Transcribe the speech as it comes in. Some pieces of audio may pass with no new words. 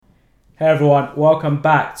Hey everyone, welcome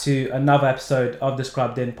back to another episode of the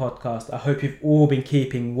Scrubbed In podcast. I hope you've all been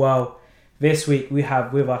keeping well. This week we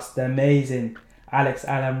have with us the amazing Alex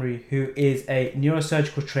Alamri, who is a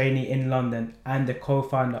neurosurgical trainee in London and the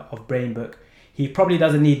co-founder of BrainBook. He probably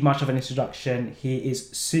doesn't need much of an introduction. He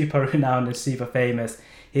is super renowned and super famous.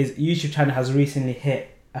 His YouTube channel has recently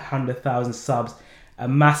hit 100,000 subs. A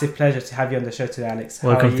massive pleasure to have you on the show today, Alex.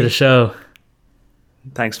 Welcome to the show.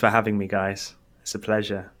 Thanks for having me, guys. It's a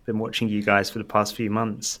pleasure. Been watching you guys for the past few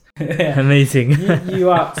months. Amazing. you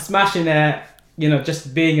are smashing it.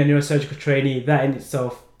 Just being a neurosurgical trainee, that in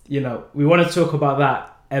itself, we want to talk about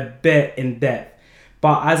that a bit in depth.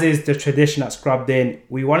 But as is the tradition at Scrubbed In,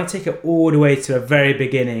 we want to take it all the way to the very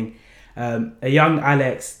beginning. A young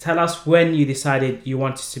Alex, tell us when you decided you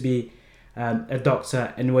wanted to be a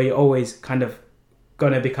doctor and were you always kind of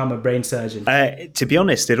going to become a brain surgeon? To be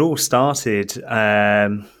honest, it all started...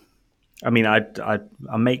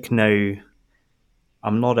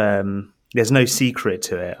 there's no secret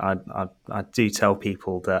to it. I do tell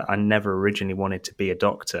people that I never originally wanted to be a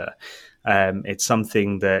doctor. It's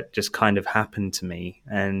something that just kind of happened to me.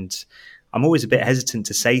 And I'm always a bit hesitant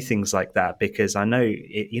to say things like that because I know,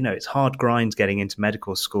 it's hard grind getting into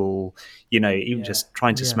medical school, just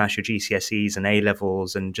trying to smash your GCSEs and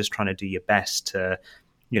A-levels and just trying to do your best to,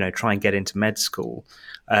 try and get into med school.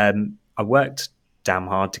 I worked damn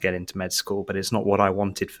hard to get into med school, but it's not what I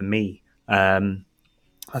wanted for me. I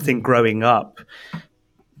think growing up,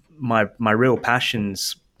 my real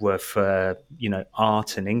passions were for,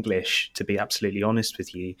 art and English, to be absolutely honest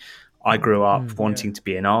with you. I grew up wanting to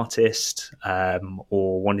be an artist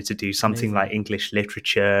or wanted to do something like English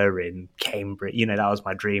literature in Cambridge. That was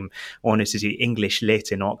my dream. I wanted to do English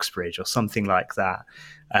lit in Oxbridge or something like that.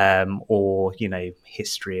 Or,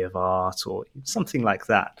 history of art or something like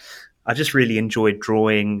that. I just really enjoyed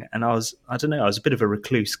drawing, and I was a bit of a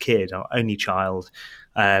recluse kid, only child.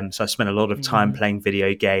 So I spent a lot of time playing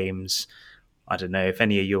video games. I don't know if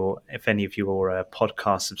any of your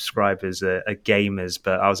podcast subscribers are gamers,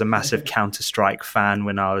 but I was a massive Counter-Strike fan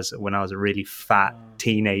when I was a really fat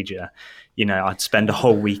teenager. I'd spend a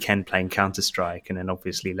whole weekend playing Counter-Strike, and then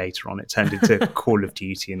obviously later on it turned into Call of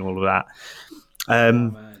Duty and all of that. I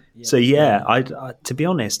to be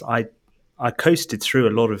honest, I coasted through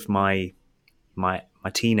a lot of my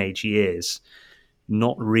teenage years,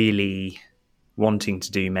 not really wanting to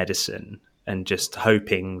do medicine and just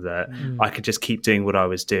hoping that I could just keep doing what I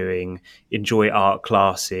was doing, enjoy art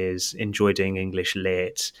classes, enjoy doing English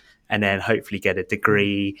lit, and then hopefully get a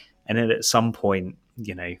degree. And then at some point,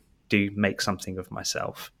 do make something of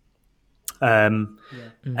myself. And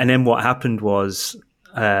then what happened was,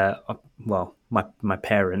 my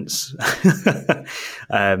parents,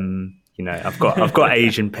 I've got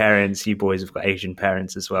Asian parents. You boys have got Asian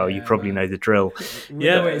parents as well. You probably know the drill. We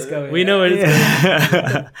know where it's going. We know where it's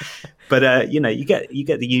going. But you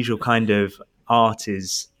get the usual kind of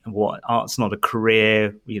art's not a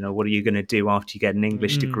career. What are you going to do after you get an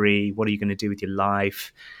English degree? What are you going to do with your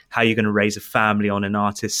life? How are you going to raise a family on an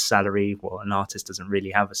artist's salary? Well, an artist doesn't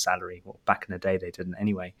really have a salary. Well, back in the day they didn't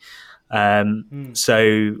anyway.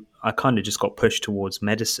 So I kind of just got pushed towards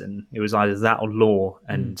medicine. It was either that or law,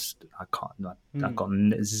 and I got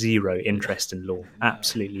zero interest in law,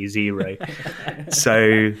 absolutely zero.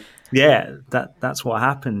 So yeah, that's what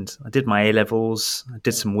happened. I did my A-levels. I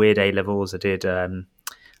did some weird A-levels. I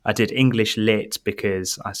did English lit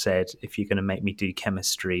because I said, if you're going to make me do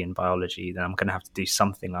chemistry and biology, then I'm going to have to do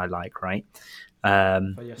something I like, right?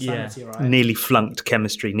 Sanity, right? Nearly flunked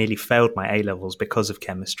chemistry, nearly failed my A-levels because of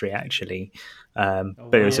chemistry, actually.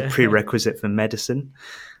 But it was a prerequisite for medicine.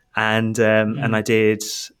 And I did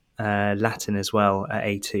Latin as well at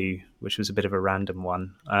A2, which was a bit of a random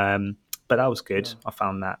one. But that was good. I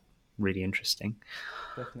found that really interesting.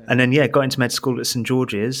 Definitely. And then, got into med school at St.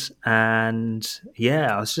 George's. And,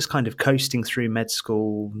 I was just kind of coasting through med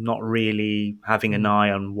school, not really having an eye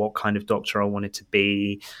on what kind of doctor I wanted to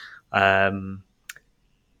be.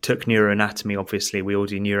 Took neuroanatomy, obviously. We all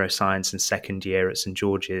do neuroscience in second year at St.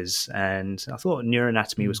 George's. And I thought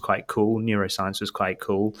neuroanatomy was quite cool. Neuroscience was quite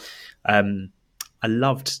cool. I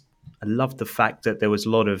loved the fact that there was a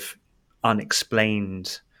lot of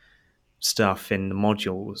unexplained stuff in the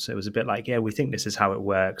modules. It was a bit like, we think this is how it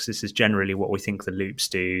works. This is generally what we think the loops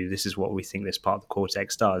do. This is what we think this part of the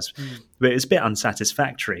cortex does. But it's a bit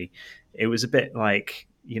unsatisfactory. It was a bit like,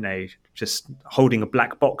 just holding a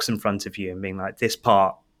black box in front of you and being like, this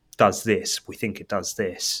part does this. We think it does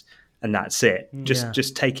this. And that's it.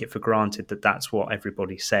 Just take it for granted that that's what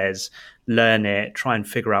everybody says. Learn it. Try and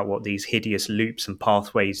figure out what these hideous loops and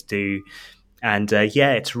pathways do. And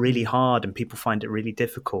it's really hard and people find it really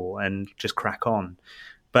difficult and just crack on.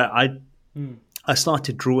 But I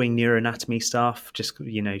started drawing neuroanatomy stuff just,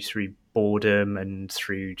 through boredom and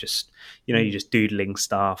through just, you just doodling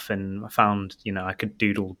stuff. And I found, I could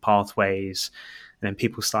doodle pathways. And then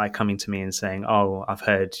people started coming to me and saying, "Oh, I've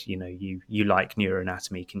heard, you like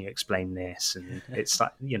neuroanatomy. Can you explain this?" And it's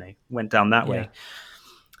like, went down that way.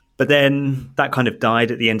 But then that kind of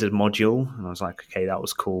died at the end of the module. And I was like, okay, that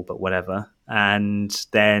was cool, but whatever. And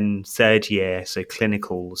then third year, so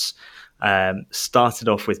clinicals, started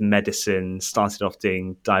off with medicine, started off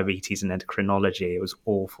doing diabetes and endocrinology. It was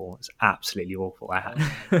awful. It was absolutely awful.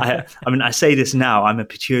 I mean, I say this now, I'm a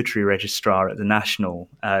pituitary registrar at the National.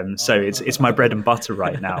 So it's my bread and butter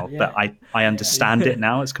right now, but I understand it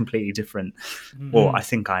now. It's completely different. Or I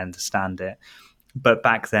think I understand it. But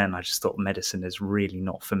back then, I just thought medicine is really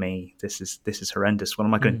not for me. This is horrendous. What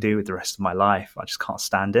am I going to do with the rest of my life? I just can't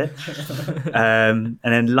stand it. And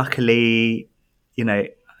then luckily,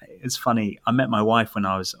 it's funny. I met my wife when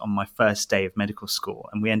I was on my first day of medical school,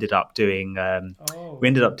 and we ended up doing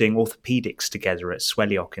orthopedics together at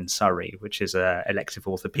Swelliok in Surrey, which is a elective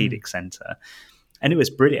orthopedic centre. And it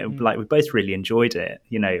was brilliant. Like, we both really enjoyed it.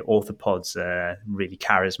 Orthopods are really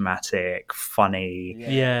charismatic, funny.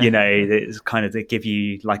 It's kind of, they give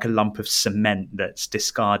you like a lump of cement that's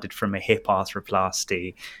discarded from a hip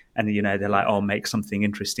arthroplasty. And, they're like, "Oh, make something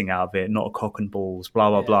interesting out of it, not a cock and balls,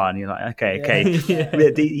 blah, blah, blah." And you're like, okay.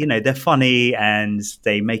 They're funny and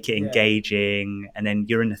they make it engaging. And then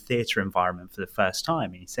you're in a theatre environment for the first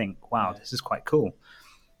time and you think, wow, this is quite cool.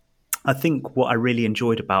 I think what I really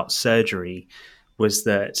enjoyed about surgery was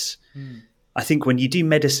that I think when you do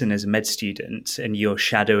medicine as a med student and you're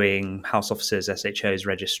shadowing house officers, SHOs,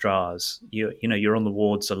 registrars, you're on the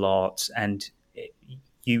wards a lot, and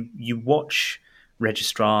you watch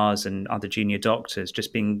registrars and other junior doctors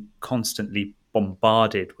just being constantly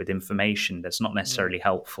bombarded with information that's not necessarily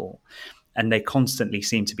helpful. And they constantly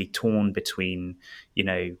seem to be torn between,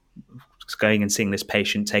 going and seeing this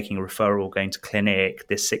patient, taking a referral, going to clinic,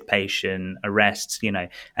 this sick patient, arrests,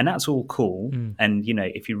 and that's all cool. And,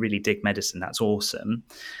 if you really dig medicine, that's awesome.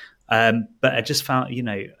 But I just found,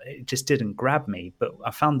 it just didn't grab me. But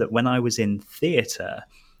I found that when I was in theatre,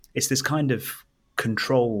 it's this kind of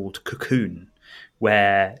controlled cocoon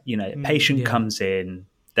where, a patient comes in,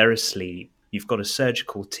 they're asleep. You've got a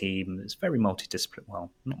surgical team that's very multidisciplinary,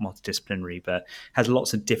 well, not multidisciplinary, but has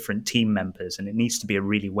lots of different team members, and it needs to be a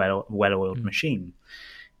really well-oiled machine.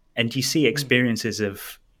 And you see experiences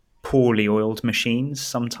of poorly oiled machines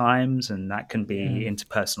sometimes, and that can be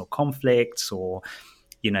interpersonal conflicts or,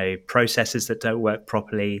 processes that don't work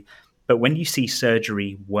properly. But when you see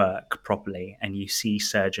surgery work properly and you see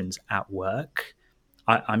surgeons at work,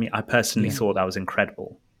 I personally thought that was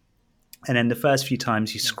incredible. And then the first few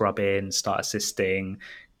times you scrub in, start assisting,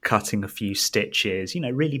 cutting a few stitches,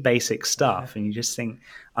 really basic stuff. And you just think,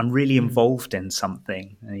 I'm really involved in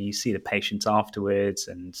something. And you see the patients afterwards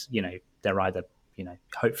and, they're either,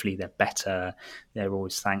 hopefully they're better. They're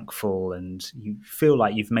always thankful. And you feel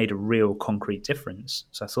like you've made a real concrete difference.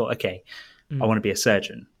 So I thought, okay, I want to be a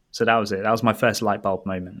surgeon. So that was it. That was my first light bulb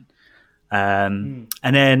moment. And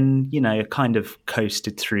then, I kind of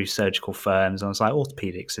coasted through surgical firms. I was like,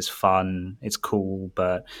 orthopedics is fun, it's cool,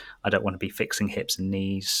 but I don't want to be fixing hips and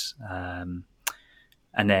knees.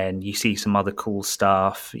 And then you see some other cool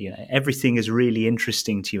stuff. Everything is really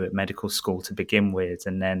interesting to you at medical school to begin with,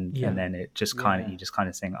 and then it just kind of you just kind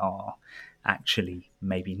of think, oh, actually,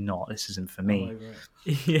 maybe not. This isn't for me.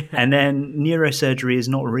 And then neurosurgery is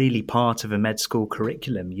not really part of a med school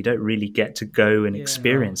curriculum. You don't really get to go and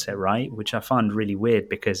experience it, right? Which I find really weird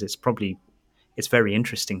because it's very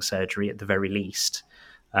interesting surgery at the very least.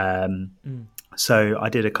 So I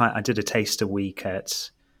did a taster week at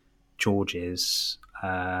George's.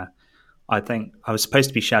 I think I was supposed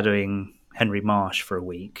to be shadowing Henry Marsh for a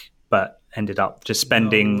week, but ended up just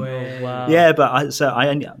spending. Yeah, but I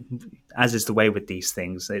only, as is the way with these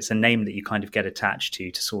things, it's a name that you kind of get attached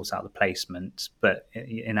to sort out the placement. But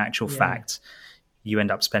in actual fact, you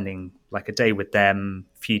end up spending like a day with them,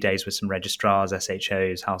 a few days with some registrars,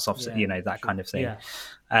 SHOs, house officers, that kind of thing.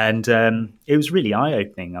 And it was really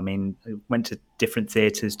eye-opening. I mean, I went to different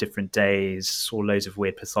theatres, different days, saw loads of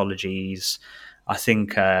weird pathologies. I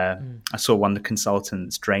think I saw one of the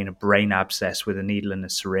consultants drain a brain abscess with a needle and a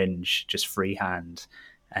syringe, just freehand,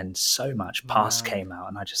 and so much pus came out.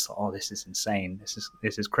 And I just thought, oh, this is insane.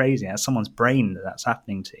 This is crazy. That's someone's brain that's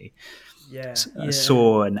happening to. I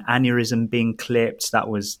saw an aneurysm being clipped. That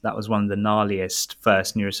was one of the gnarliest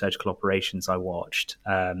first neurosurgical operations I watched.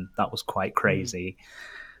 That was quite crazy.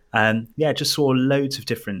 Just saw loads of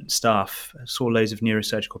different stuff. Saw loads of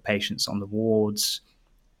neurosurgical patients on the wards.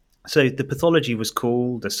 So the pathology was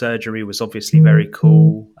cool. The surgery was obviously very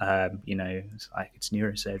cool. It's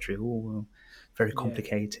neurosurgery. Oh, well, very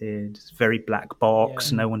complicated. It's very black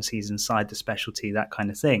box. No one sees inside the specialty. That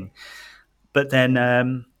kind of thing. But then,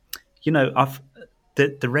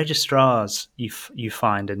 the registrars you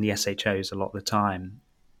find and the SHOs a lot of the time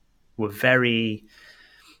were very.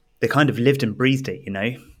 They kind of lived and breathed it.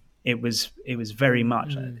 It was very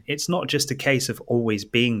much. It's not just a case of always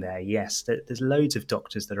being there. Yes, there's loads of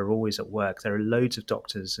doctors that are always at work. There are loads of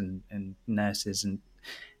doctors and nurses and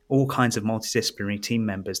all kinds of multidisciplinary team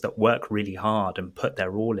members that work really hard and put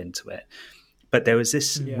their all into it. But there was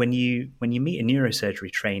this when you meet a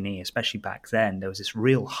neurosurgery trainee, especially back then, there was this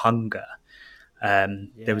real hunger.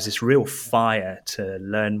 There was this real fire to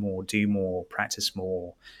learn more, do more, practice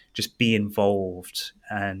more, just be involved.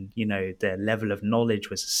 And, their level of knowledge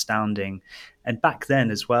was astounding. And back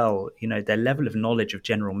then as well, their level of knowledge of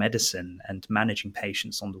general medicine and managing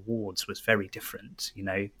patients on the wards was very different.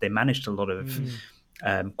 They managed a lot of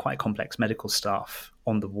quite complex medical stuff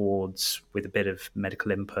on the wards with a bit of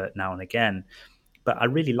medical input now and again. But I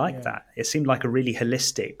really liked that. It seemed like a really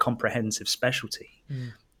holistic, comprehensive specialty.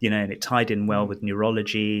 And it tied in well with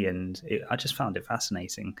neurology, and I just found it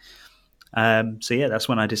fascinating. That's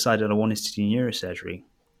when I decided I wanted to do neurosurgery.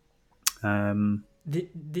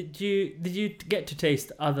 Did you get to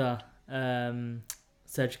taste other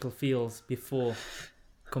surgical fields before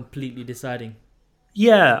completely deciding?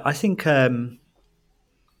 Yeah, I think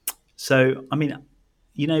so. I mean,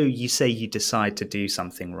 you say you decide to do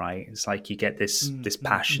something, right? It's like you get this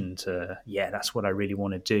passion to, that's what I really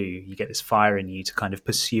want to do. You get this fire in you to kind of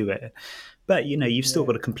pursue it. But, you've still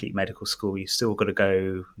got to complete medical school. You've still got to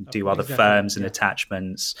go do other firms and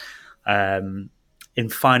attachments. In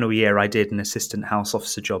final year, I did an assistant house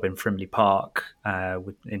officer job in Frimley Park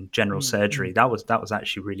in general surgery. That was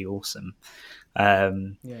actually really awesome.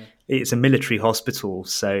 It's a military hospital,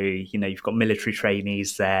 so you've got military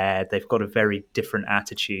trainees there. They've got a very different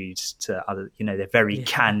attitude to other. They're very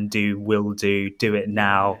can do, will do it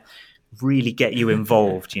now. Really get you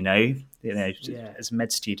involved. As a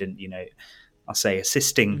med student, I'll say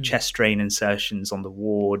assisting chest drain insertions on the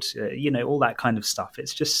ward. All that kind of stuff.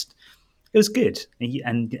 It was good.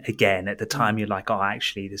 And again, at the time, you're like, oh,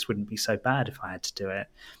 actually, this wouldn't be so bad if I had to do it.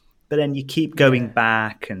 But then you keep going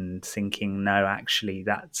back and thinking, no, actually,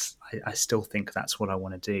 I still think that's what I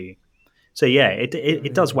want to do. So,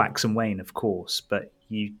 it does wax and wane, of course, but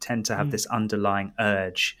you tend to have this underlying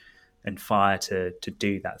urge and fire to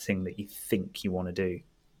do that thing that you think you want to do.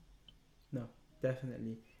 No,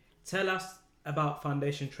 definitely. Tell us about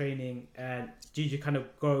foundation training, and did you kind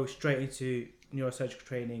of go straight into neurosurgical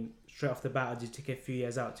training straight off the bat, or did you take a few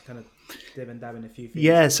years out to kind of dib and dab in a few things?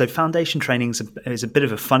 Yeah, so foundation training is a bit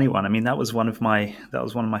of a funny one. I mean, that was one of my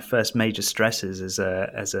first major stresses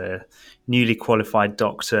as a newly qualified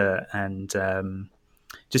doctor, and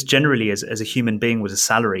just generally as a human being with a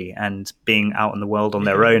salary and being out in the world on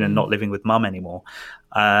their own and not living with mum anymore.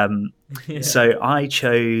 So I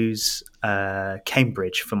chose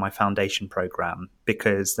Cambridge for my foundation program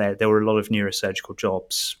because there were a lot of neurosurgical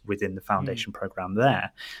jobs within the foundation program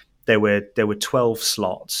there. There were 12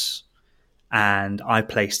 slots, and I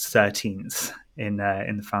placed 13th in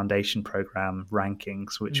the foundation program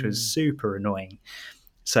rankings, which was super annoying.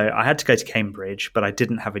 So I had to go to Cambridge, but I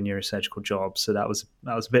didn't have a neurosurgical job, so that was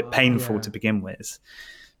a bit painful to begin with.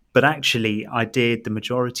 But actually, I did the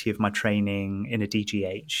majority of my training in a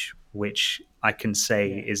DGH, which I can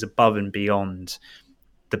say is above and beyond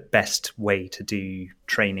the best way to do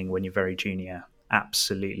training when you're very junior.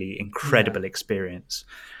 Absolutely incredible experience.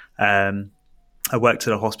 I worked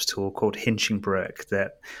at a hospital called Hinchingbrook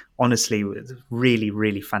that honestly was really,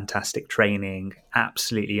 really fantastic training,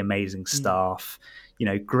 absolutely amazing staff,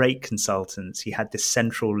 great consultants. You had this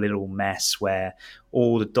central little mess where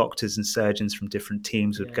all the doctors and surgeons from different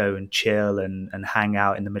teams would go and chill and hang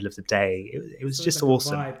out in the middle of the day. It was just like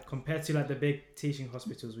awesome. Vibe compared to like the big teaching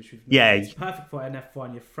hospitals, which it's perfect for an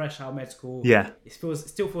F1. You're fresh out of med school. Yeah, it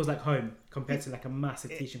still feels like home compared to like a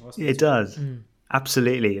massive teaching hospital. It does.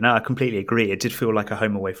 Absolutely. No, I completely agree. It did feel like a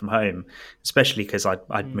home away from home, especially because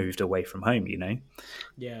I'd moved away from home,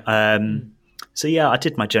 So I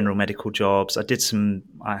did my general medical jobs. I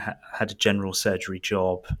had a general surgery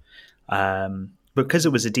job. Because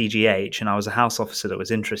it was a DGH and I was a house officer that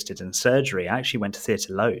was interested in surgery, I actually went to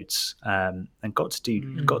theatre loads and got to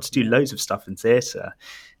do loads of stuff in theatre.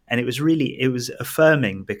 And it was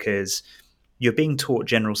affirming because you're being taught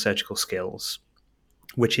general surgical skills,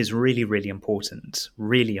 which is really, really important,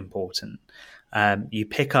 really important. You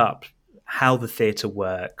pick up how the theatre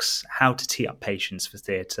works, how to tee up patients for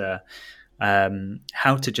theatre,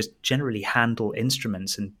 how to just generally handle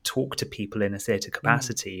instruments and talk to people in a theatre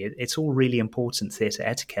capacity. It's all really important theatre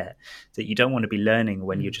etiquette that you don't want to be learning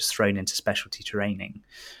when you're just thrown into specialty training.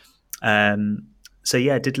 So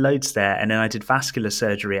yeah, I did loads there, and then I did vascular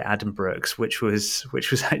surgery at Addenbrooke's, which was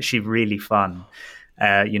actually really fun.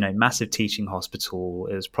 Massive teaching hospital.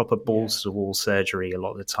 It was proper balls to the wall surgery a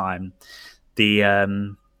lot of the time.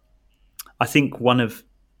 I think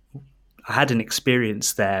I had an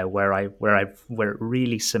experience there where it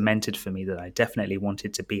really cemented for me that I definitely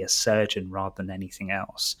wanted to be a surgeon rather than anything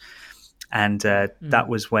else. And that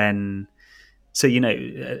was when,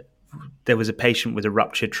 there was a patient with a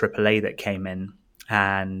ruptured AAA that came in,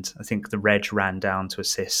 and I think the reg ran down to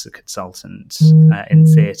assist the consultant in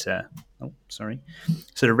theatre. Oh, sorry.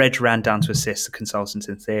 So the reg ran down to assist the consultant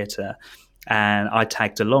in theatre, and I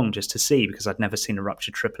tagged along just to see, because I'd never seen a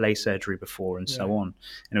ruptured AAA surgery before and so on.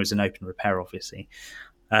 And it was an open repair, obviously.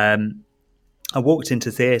 I walked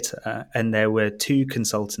into theatre, and there were 2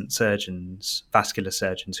 consultant surgeons, vascular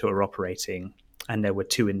surgeons, who were operating, and there were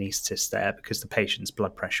 2 anaesthetists there because the patient's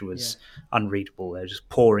blood pressure was unreadable. They're just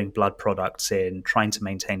pouring blood products in, trying to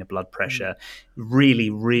maintain a blood pressure. Really,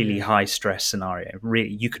 really high stress scenario.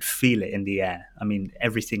 Really, you could feel it in the air. I mean,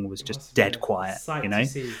 everything was just dead quiet,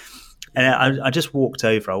 And I just walked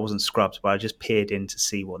over. I wasn't scrubbed, but I just peered in to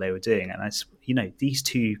see what they were doing. And these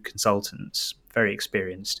 2 consultants, very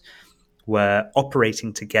experienced, were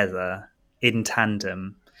operating together in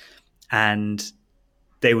tandem, and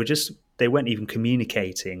they weren't even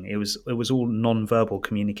communicating. It was all non-verbal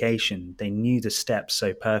communication. They knew the steps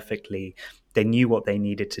so perfectly. They knew what they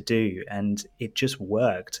needed to do, and it just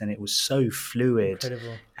worked. And it was so fluid.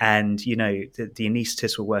 Incredible. And the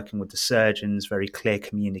anaesthetists were working with the surgeons, very clear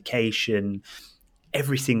communication.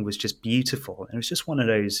 Everything was just beautiful. And it was just one of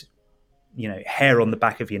those, hair on the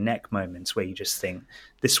back of your neck moments where you just think,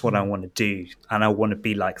 this is what I want to do, and I want to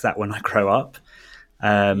be like that when I grow up.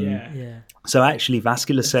 So actually,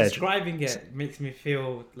 vascular surgery. Describing it makes me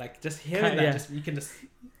feel like just hearing that. Just you can just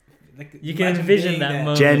you can envision that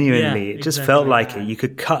moment. Genuinely, it just felt like it. You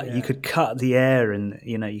could cut the air, and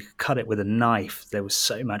you could cut it with a knife. There was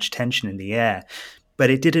so much tension in the air, but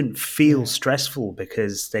it didn't feel stressful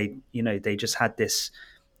because they just had this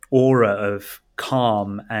aura of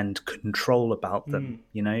calm and control about them.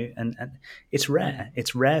 And it's rare.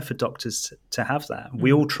 It's rare for doctors to have that.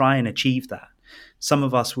 We all try and achieve that. Some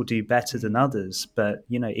of us will do better than others, but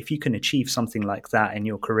if you can achieve something like that in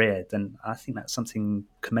your career, then I think that's something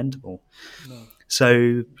commendable.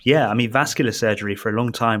 So vascular surgery for a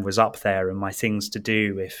long time was up there in my things to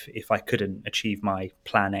do if I couldn't achieve my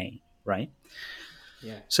plan A, right?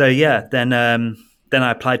 So then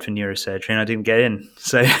I applied for neurosurgery and I didn't get in.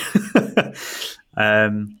 So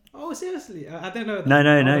oh, seriously? I don't know that.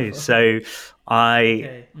 No. So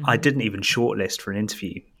I didn't even shortlist for an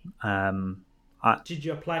interview. Did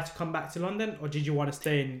you apply to come back to London, or did you want to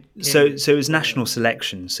stay in Cambridge? So it was national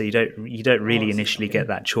selection, so you don't really initially get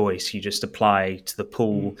that choice. You just apply to the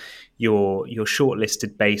pool. You're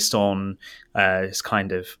shortlisted based on this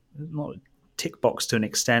kind of, not tick box to an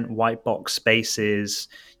extent, white box spaces.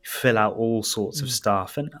 You fill out all sorts of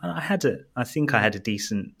stuff, and I think I had a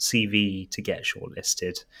decent CV to get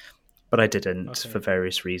shortlisted, but I didn't for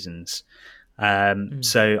various reasons.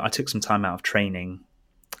 So I took some time out of training,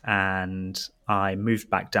 and I moved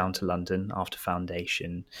back down to London after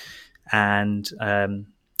foundation, and I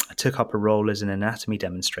took up a role as an anatomy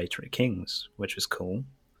demonstrator at King's, which was cool.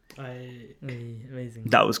 Amazing.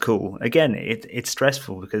 That was cool. Again, it's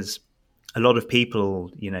stressful because a lot of people,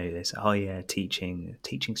 they say, oh yeah,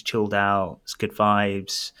 teaching's chilled out, it's good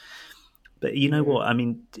vibes. But you know what? I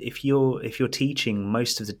mean, if you're teaching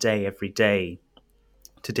most of the day, every day,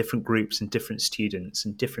 to different groups and different students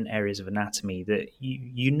and different areas of anatomy that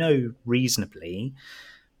you reasonably,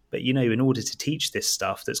 but in order to teach this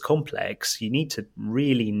stuff that's complex, you need to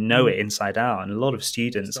really know it inside out. And a lot of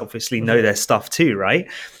students obviously know their stuff too, right?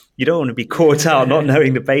 You don't want to be caught out not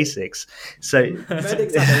knowing the basics. So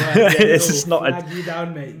medics it's just not you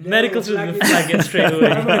down, mate. Medical students will flag it straight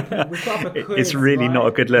away. It's really not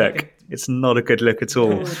a good look. It's not a good look at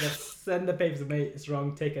all. Send the papers, mate. It's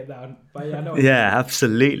wrong. Take it down. But yeah,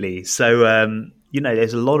 absolutely. So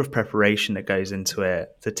there's a lot of preparation that goes into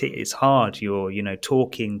it. It's hard. You're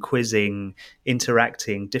talking, quizzing,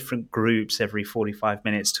 interacting, different groups every 45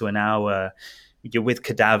 minutes to an hour. You're with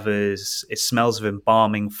cadavers. It smells of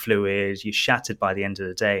embalming fluid. You're shattered by the end of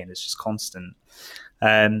the day, and it's just constant.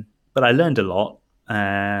 But I learned a lot.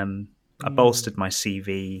 I bolstered my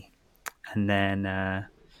CV, and then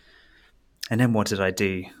what did I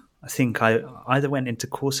do? I think I either went into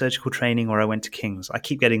core surgical training or I went to King's. I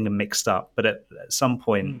keep getting them mixed up, but at some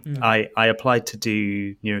point I applied to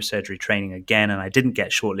do neurosurgery training again, and I didn't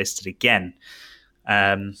get shortlisted again,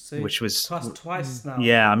 which was twice now.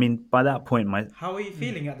 Yeah, I mean, by that point, how were you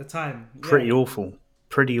feeling at the time? Pretty awful.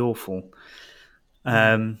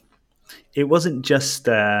 It wasn't just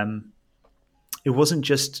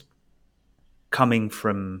coming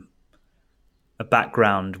from a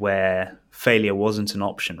background where failure wasn't an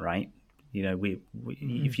option, right? You know,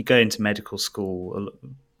 if you go into medical school,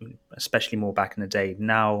 especially more back in the day,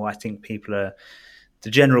 now I think the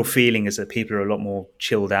general feeling is that people are a lot more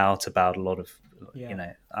chilled out about a lot of, you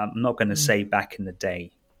know, I'm not going to say back in the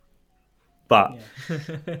day, but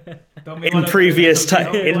in previous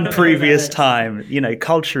time, you know,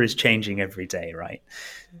 culture is changing every day, right?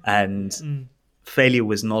 And failure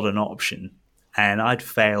was not an option. And I'd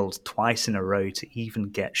failed twice in a row to even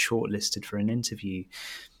get shortlisted for an interview,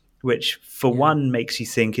 which for one makes you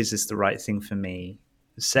think, is this the right thing for me?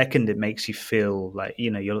 Second, it makes you feel like, you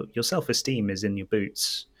know, your self-esteem is in your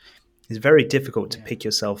boots. It's very difficult to pick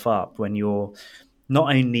yourself up when you're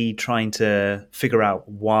not only trying to figure out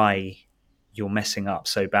why you're messing up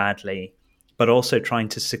so badly, but also trying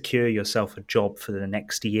to secure yourself a job for the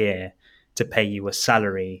next year to pay you a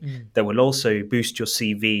salary that will also boost your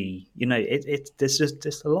CV. You know, there's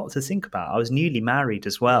just a lot to think about. I was newly married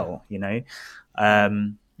as well, you know.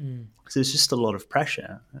 So there's just a lot of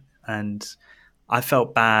pressure. And I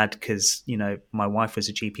felt bad because, you know, my wife was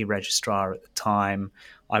a GP registrar at the time.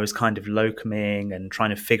 I was kind of locuming and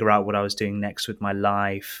trying to figure out what I was doing next with my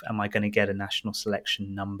life. Am I going to get a national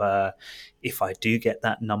selection number? If I do get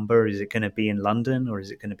that number, is it going to be in London or is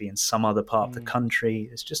it going to be in some other part of the country?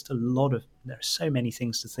 There's just there are so many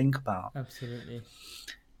things to think about. Absolutely.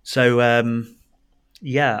 So, I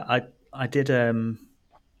did.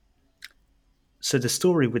 So the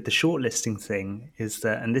story with the shortlisting thing is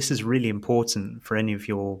that, and this is really important for any of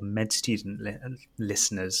your med student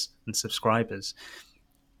listeners and subscribers,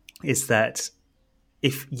 is that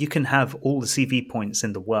if you can have all the CV points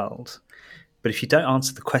in the world, but if you don't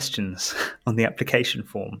answer the questions on the application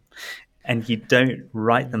form and you don't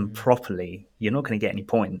write them properly, you're not going to get any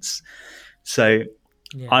points. So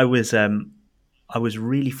I was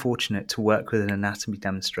really fortunate to work with an anatomy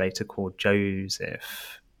demonstrator called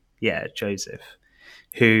Joseph. Yeah, Joseph,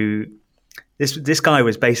 who this guy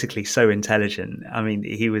was basically so intelligent. I mean,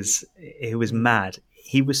 he was mad.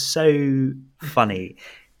 He was so funny.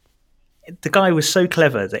 The guy was so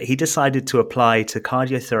clever that he decided to apply to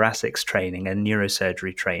cardiothoracics training and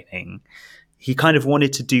neurosurgery training. He kind of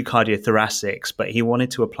wanted to do cardiothoracics, but he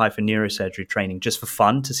wanted to apply for neurosurgery training just for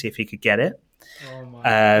fun to see if he could get it. Oh my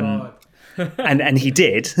God. and he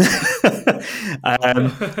did.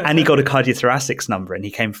 And he got a cardiothoracics number and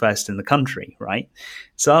he came first in the country, right?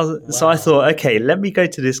 So I thought, okay, let me go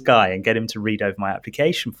to this guy and get him to read over my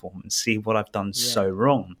application form and see what I've done so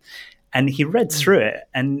wrong. And he read through it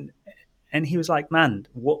and he was like, man,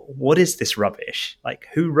 what is this rubbish? Like,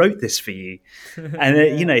 who wrote this for you?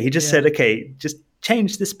 And, you know, he just said, okay, just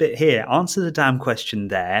change this bit here, answer the damn question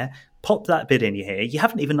there, pop that bit in here. You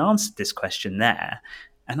haven't even answered this question there.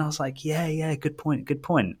 And I was like, yeah, good point.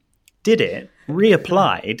 Did it,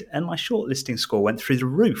 reapplied, and my shortlisting score went through the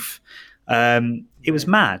roof. It was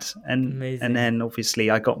mad. And then obviously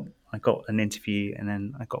I got an interview and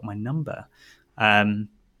then I got my number.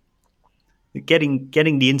 Getting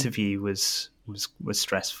the interview was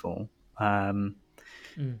stressful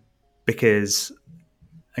because,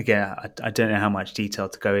 again, I don't know how much detail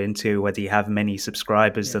to go into, whether you have many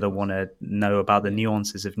subscribers that want to know about the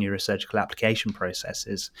nuances of neurosurgical application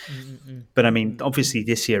processes. But I mean, obviously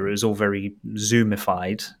this year it was all very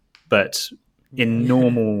Zoomified, but in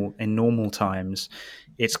normal times,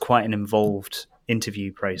 it's quite an involved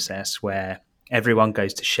interview process where everyone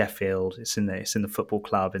goes to Sheffield. It's in the football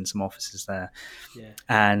club in some offices there,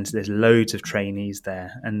 and there's loads of trainees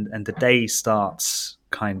there, and the day starts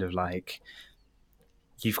kind of like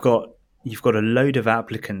you've got a load of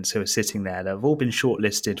applicants who are sitting there that have all been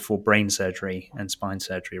shortlisted for brain surgery and spine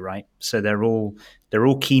surgery, right? So they're all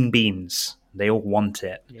keen beans. They all want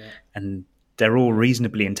it, and they're all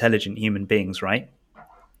reasonably intelligent human beings, right?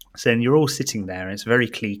 So you're all sitting there, and it's very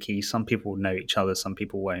cliquey. Some people know each other, some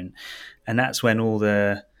people won't, and that's when all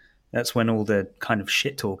the kind of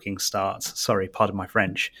shit talking starts. Sorry, pardon my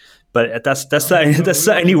French, but that's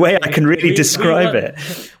the only way I can really describe it.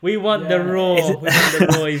 We want the raw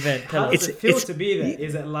event. How does it feel to be there?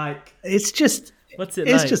 Is it like? It's just. What's it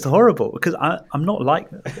it's like? just horrible because I'm not like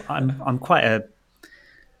I'm quite a.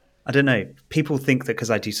 I don't know. People think that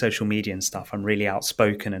because I do social media and stuff, I'm really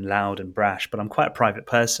outspoken and loud and brash, but I'm quite a private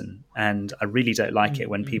person. And I really don't like it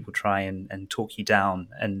when people try and talk you down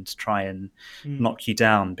and try and knock you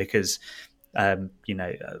down because,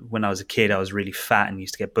 when I was a kid, I was really fat and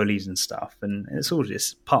used to get bullied and stuff. And it's all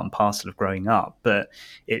just part and parcel of growing up. But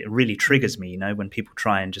it really triggers me, when people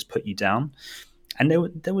try and just put you down. And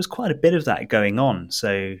there was quite a bit of that going on.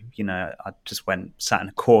 So, I just sat in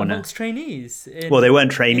a corner. Amongst trainees? Well, they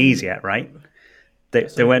weren't trainees yet, right?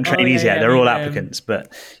 They weren't trainees yet. They're all applicants.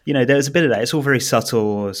 But, there was a bit of that. It's all very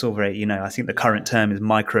subtle. It's all very, I think the current term is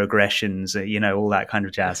microaggressions, all that kind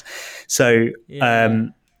of jazz. So,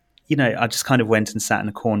 I just kind of went and sat in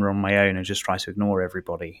a corner on my own and just tried to ignore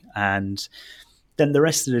everybody. And then the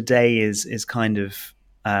rest of the day is kind of,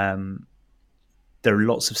 there are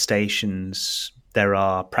lots of stations. There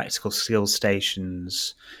are practical skills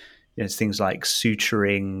stations. It's things like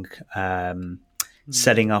suturing,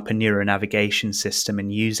 setting up a neuronavigation system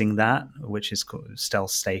and using that, which is called a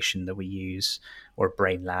stealth station that we use, or a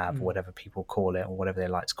brain lab, or whatever people call it, or whatever they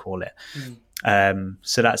like to call it.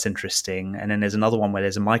 So that's interesting. And then there's another one where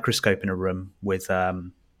there's a microscope in a room with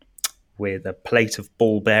a plate of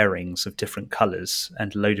ball bearings of different colors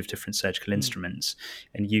and a load of different surgical instruments.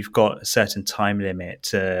 And you've got a certain time limit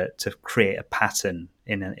to create a pattern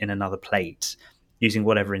in another plate using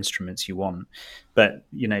whatever instruments you want. But,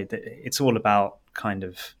 it's all about kind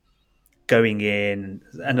of going in.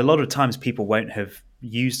 And a lot of times people won't have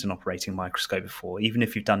used an operating microscope before. Even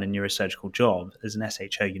if you've done a neurosurgical job as an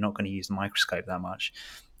SHO, you're not going to use the microscope that much,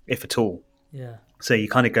 if at all. Yeah. So you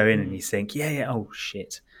kind of go in and you think, oh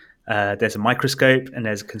shit. There's a microscope and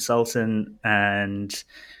there's a consultant, and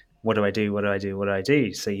what do I do?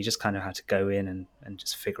 So you just kind of have to go in and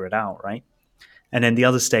just figure it out, right? And then the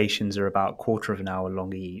other stations are about a quarter of an hour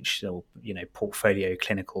long each, so portfolio,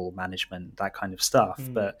 clinical management, that kind of stuff.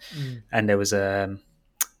 And there was a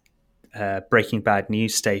Breaking Bad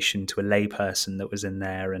news station to a layperson that was in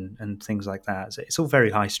there, and things like that. So it's all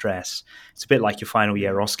very high stress. It's a bit like your final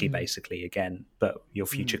year OSCE, basically, again, but your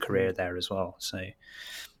future career there as well. So.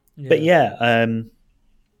 Yeah. But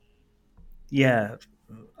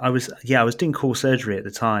I was doing core surgery at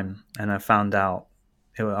the time, and I found out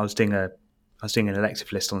I was doing an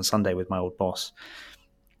elective list on Sunday with my old boss,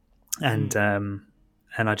 and I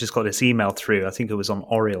just got this email through. I think it was on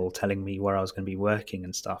Oriel telling me where I was going to be working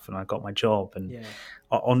and stuff, and I got my job. And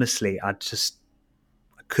honestly, I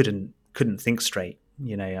couldn't think straight.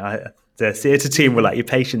 The theatre team were like, your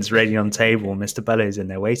patient's ready on table, Mr. Bellows in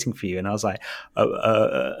there waiting for you. And I was like, I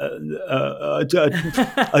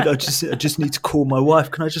just need to call my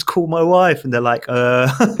wife. Can I just call my wife? And they're like,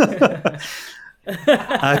 I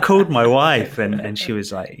called my wife, and she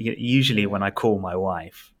was like, usually when I call my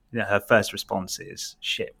wife, her first response is,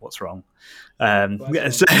 shit, what's wrong? So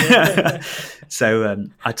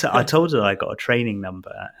I told her I got a training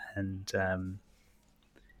number, and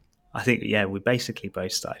I think, we basically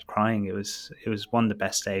both started crying. It was one of the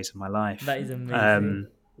best days of my life. That is amazing.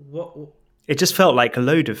 It just felt like a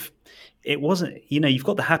load of, it wasn't, you've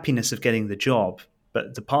got the happiness of getting the job,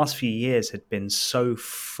 but the past few years had been so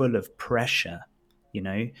full of pressure,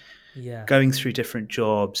 going through different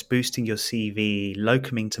jobs, boosting your CV,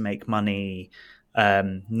 locuming to make money,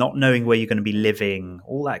 not knowing where you're going to be living,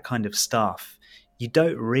 all that kind of stuff. You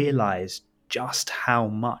don't realize just how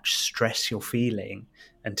much stress you're feeling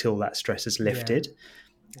until that stress is lifted.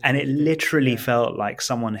 And it literally felt like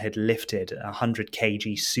someone had lifted a 100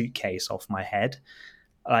 kg suitcase off my head.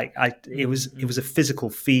 It was a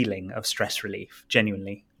physical feeling of stress relief,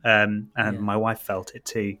 genuinely. And my wife felt it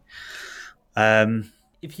too.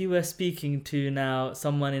 If you were speaking to now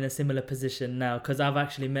someone in a similar position now, because I've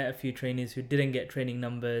actually met a few trainees who didn't get training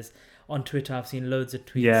numbers. On Twitter, I've seen loads of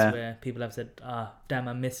tweets where people have said, damn,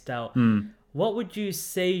 I missed out. What would you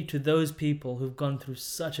say to those people who've gone through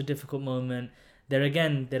such a difficult moment? They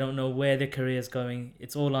don't know where their career is going.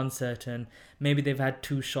 It's all uncertain. Maybe they've had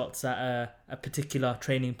 2 shots at a particular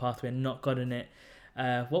training pathway and not gotten it.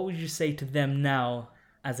 What would you say to them now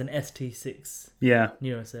as an ST6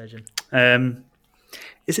 neurosurgeon?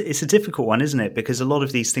 It's a difficult one, isn't it? Because a lot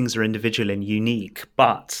of these things are individual and unique,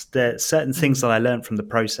 but there are certain things that I learned from the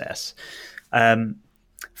process.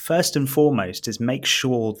 First and foremost is make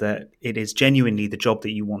sure that it is genuinely the job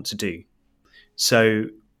that you want to do. So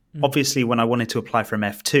obviously when I wanted to apply for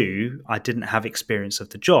F2, I didn't have experience of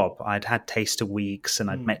the job. I'd had taster weeks and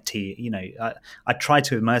I'd met I tried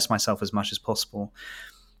to immerse myself as much as possible.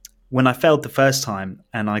 When I failed the first time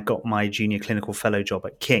and I got my junior clinical fellow job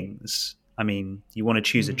at King's, I mean, you want to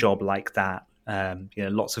choose a job like that.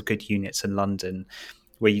 Lots of good units in London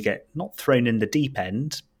where you get not thrown in the deep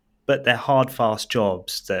end, but they're hard, fast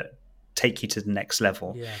jobs that take you to the next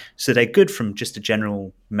level. Yeah. So they're good from just a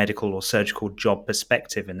general medical or surgical job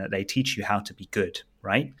perspective, in that they teach you how to be good,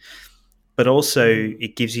 right? But also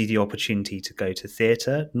it gives you the opportunity to go to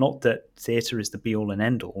theatre. Not that theatre is the be all and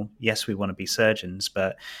end all. Yes, we want to be surgeons,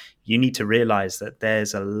 but you need to realize that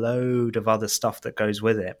there's a load of other stuff that goes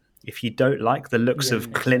with it. If you don't like the looks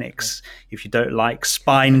of clinics, if you don't like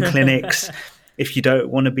spine clinics, if you don't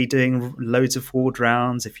want to be doing loads of ward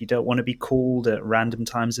rounds, if you don't want to be called at random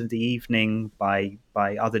times of the evening by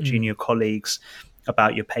other junior colleagues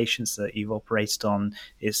about your patients that you've operated on,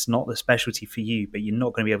 it's not the specialty for you, but you're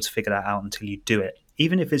not going to be able to figure that out until you do it,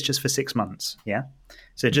 even if it's just for 6 months. Yeah.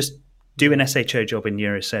 So just do an SHO job in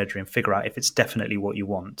neurosurgery and figure out if it's definitely what you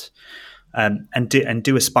want. And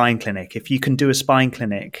do a spine clinic. If you can do a spine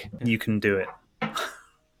clinic, you can do it.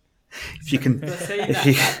 If you can,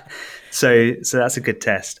 so that's a good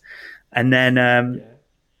test. And then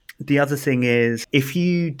the other thing is, if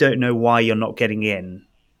you don't know why you're not getting in,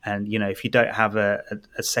 and if you don't have a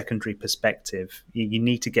secondary perspective, you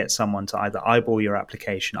need to get someone to either eyeball your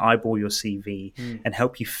application, eyeball your CV, and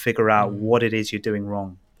help you figure out what it is you're doing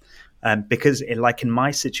wrong. Because like in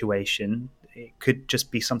my situation, it could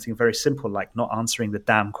just be something very simple, like not answering the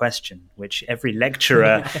damn question, which every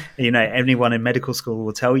lecturer, anyone in medical school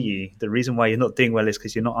will tell you. The reason why you're not doing well is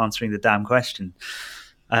because you're not answering the damn question.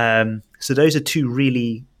 So those are two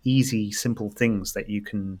really easy, simple things that you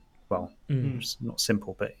can, it's not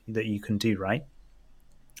simple, but that you can do, right?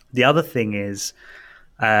 The other thing is,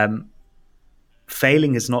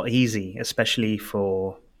 failing is not easy, especially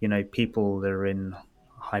for, people that are in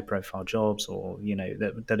high-profile jobs, or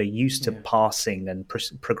that are used to passing and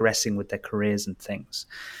progressing with their careers and things.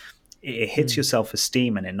 It hits your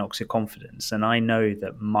self-esteem and it knocks your confidence. And I know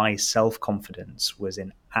that my self-confidence was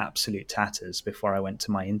in absolute tatters before I went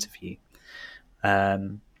to my interview.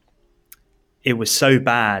 It was so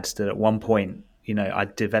bad that at one point, I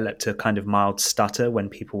developed a kind of mild stutter when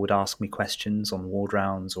people would ask me questions on ward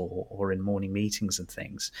rounds or in morning meetings and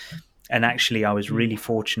things. And actually, I was really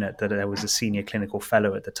fortunate that there was a senior clinical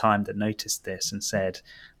fellow at the time that noticed this and said,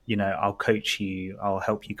 I'll coach you, I'll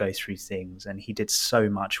help you go through things. And he did so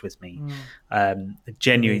much with me.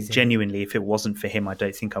 Genuinely, if it wasn't for him, I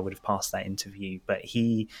don't think I would have passed that interview. But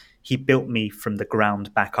he built me from the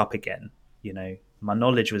ground back up again. My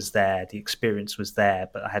knowledge was there, the experience was there,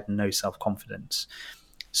 but I had no self-confidence.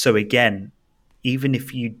 So again, even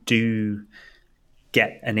if you do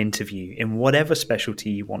get an interview in whatever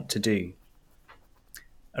specialty you want to do,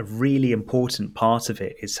 a really important part of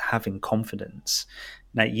it is having confidence.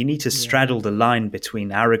 Now, you need to straddle the line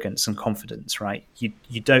between arrogance and confidence, right?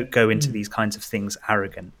 You don't go into these kinds of things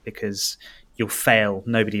arrogant, because you'll fail.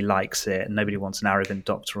 Nobody likes it, and nobody wants an arrogant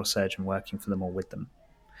doctor or surgeon working for them or with them.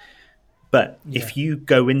 But if you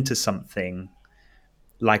go into something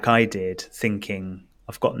like I did, thinking,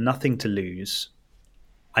 I've got nothing to lose,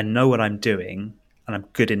 I know what I'm doing, and I'm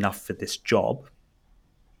good enough for this job,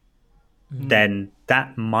 then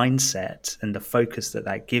that mindset and the focus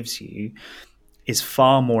that gives you is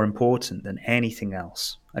far more important than anything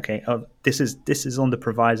else. Okay, this is on the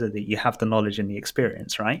proviso that you have the knowledge and the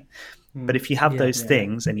experience, right? But if you have those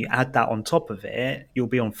things and you add that on top of it, you'll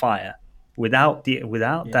be on fire. Without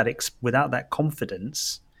that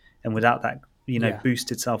confidence and without that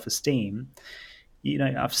boosted self-esteem,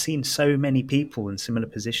 I've seen so many people in similar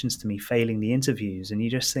positions to me failing the interviews, and you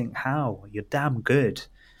just think, how? You're damn good.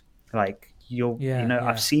 Like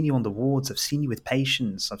I've seen you on the wards, I've seen you with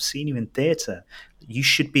patients, I've seen you in theatre. You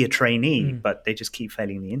should be a trainee, but they just keep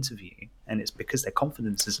failing the interview, and it's because their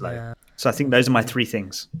confidence is low. Yeah. So I think those are my three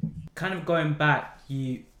things. Kind of going back,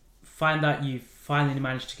 you find out you've finally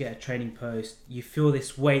managed to get a training post. You feel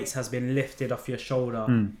this weight has been lifted off your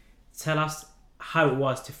shoulder. Tell us how it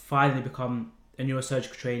was to finally become a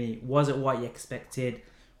neurosurgical trainee. Was it what you expected?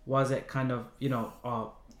 Was it kind of,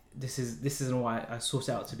 this isn't what I sought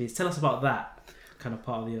it out to be? Tell us about that kind of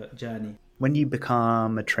part of your journey. When you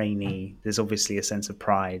become a trainee, there's obviously a sense of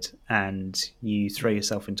pride, and you throw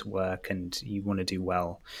yourself into work and you want to do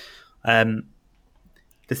well.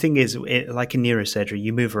 The thing is, like in neurosurgery,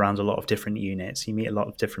 you move around a lot of different units, you meet a lot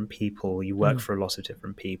of different people, you work for a lot of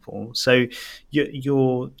different people. So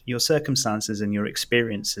your circumstances and your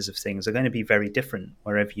experiences of things are going to be very different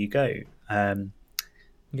wherever you go.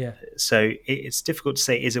 So it's difficult to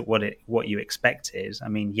say, is it what you expected? I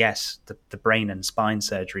mean, yes, the brain and spine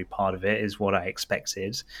surgery part of it is what I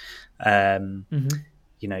expected.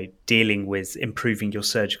 Dealing with improving your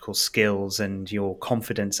surgical skills and your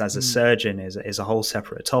confidence as a surgeon is a whole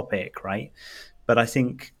separate topic, right? But I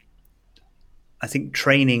think I think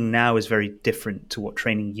training now is very different to what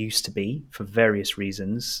training used to be for various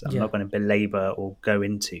reasons. I'm not going to belabor or go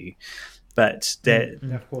into, but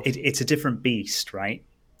it's a different beast, right?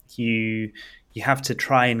 You have to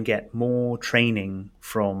try and get more training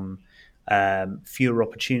from fewer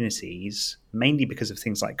opportunities, mainly because of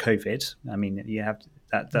things like COVID. I mean, you have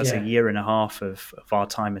that's a year and a half of our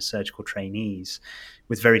time as surgical trainees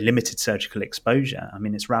with very limited surgical exposure. I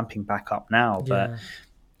mean, it's ramping back up now, but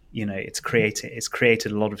you know, it's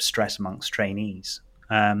created a lot of stress amongst trainees.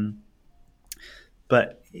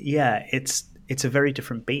 But yeah, it's a very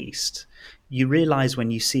different beast. You realize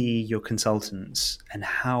when you see your consultants and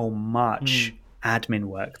how much admin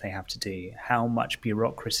work they have to do, how much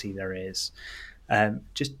bureaucracy there is,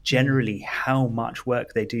 just generally how much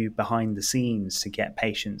work they do behind the scenes to get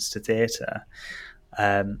patients to theatre.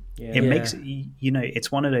 It makes, you know,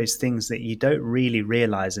 it's one of those things that you don't really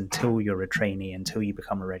realize until you're a trainee, until you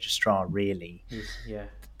become a registrar, really.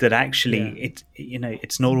 That actually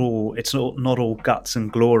it's not all guts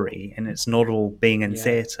and glory, and it's not all being in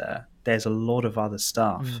theatre. There's a lot of other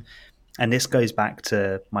stuff. And this goes back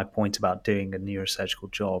to my point about doing a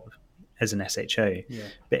neurosurgical job as an SHO.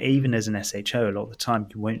 But even as an SHO, a lot of the time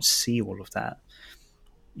you won't see all of that.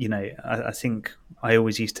 You know, I think I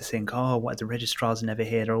always used to think, oh, what, the registrars are never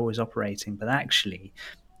here, they're always operating. But actually,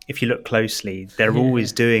 if you look closely, they're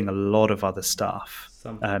always doing a lot of other stuff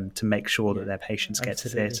to make sure that their patients get to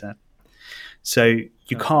theatre. So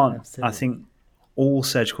you can't, I think all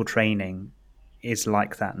surgical training is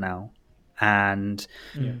like that now. And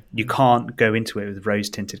you can't go into it with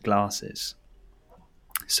rose-tinted glasses.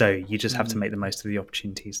 So you just have to make the most of the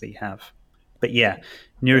opportunities that you have. But yeah,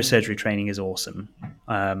 neurosurgery training is awesome.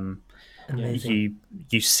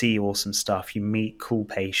 You see awesome stuff. You meet cool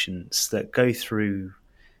patients that go through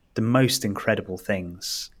the most incredible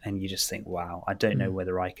things, and you just think, wow, I don't know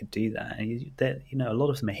whether I could do that. And you know, a lot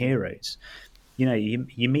of them are heroes. You know,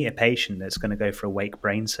 you meet a patient that's going to go for awake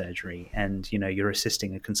brain surgery, and you know, you're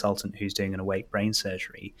assisting a consultant who's doing an awake brain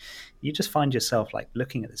surgery. You just find yourself like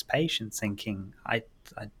looking at this patient thinking, I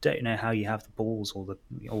don't know how you have the balls or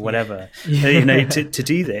whatever, you know, to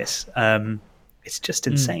do this. It's just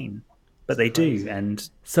insane, but they do, and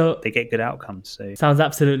so they get good outcomes. So sounds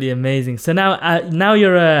absolutely amazing. So now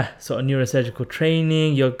you're a sort of neurosurgical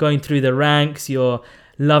training. You're going through the ranks. You're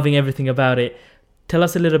loving everything about it. Tell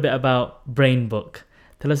us a little bit about BrainBook.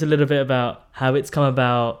 Tell us a little bit about how it's come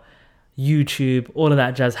about, YouTube, all of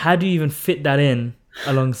that jazz. How do you even fit that in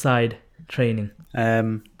alongside training?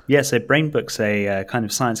 So BrainBook's a kind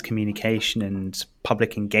of science communication and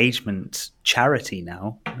public engagement charity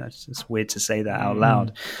now. It's weird to say that out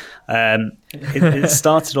loud. It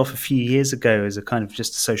started off a few years ago as a kind of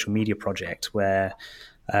just a social media project where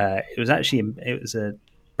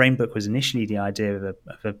BrainBook was initially the idea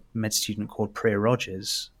of a med student called Priya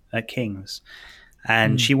Rogers at King's.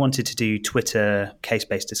 And she wanted to do Twitter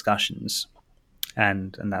case-based discussions.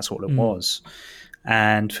 And that's all it was.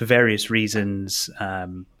 And for various reasons,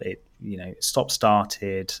 it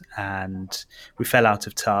stop-started, and we fell out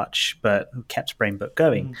of touch, but kept BrainBook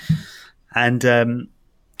going. And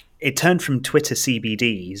it turned from Twitter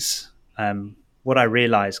CBDs. What I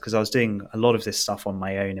realized, because I was doing a lot of this stuff on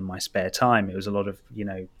my own in my spare time, it was a lot of, you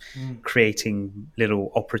know, creating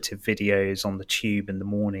little operative videos on the tube in the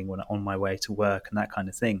morning when on my way to work and that kind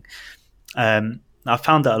of thing. I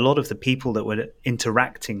found that a lot of the people that were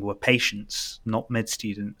interacting were patients, not med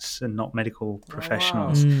students and not medical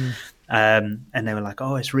professionals. And they were like,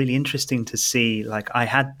 oh, it's really interesting to see, like, I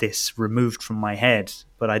had this removed from my head,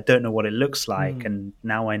 but I don't know what it looks like. And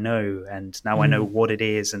now I know, and now I know what it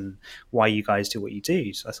is and why you guys do what you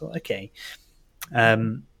do. So I thought, okay.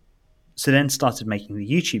 So then started making the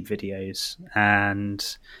YouTube videos, and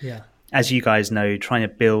as you guys know, trying to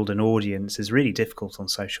build an audience is really difficult on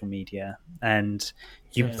social media. And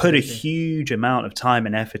you put a huge amount of time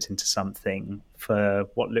and effort into something for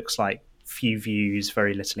what looks like few views,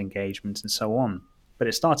 very little engagement, and so on. But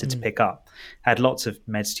it started to pick up. Had lots of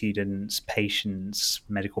med students, patients,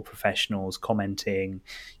 medical professionals commenting,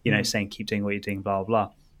 you know, saying, keep doing what you're doing, blah, blah,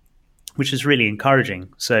 which is really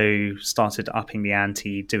encouraging. So started upping the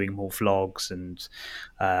ante, doing more vlogs and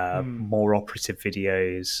more operative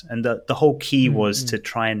videos. And the whole key was to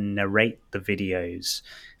try and narrate the videos,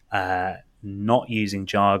 not using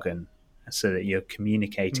jargon, so that you're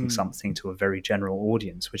communicating something to a very general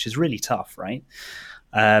audience, which is really tough, right?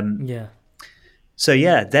 So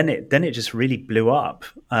then it just really blew up.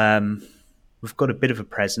 We've got a bit of a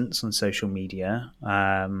presence on social media.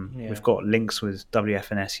 We've got links with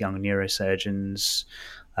WFNS Young Neurosurgeons.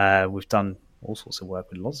 We've done all sorts of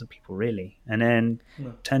work with lots of people, really, and then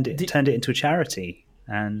turned it into a charity.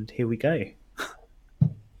 And here we go.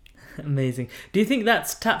 Amazing. Do you think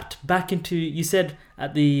that's tapped back into, you said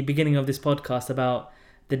at the beginning of this podcast about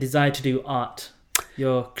the desire to do art,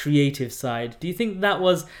 your creative side. Do you think that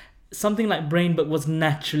was something like Brain Book was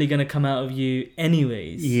naturally going to come out of you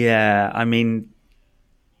anyways? Yeah, I mean,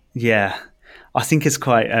 yeah, I think it's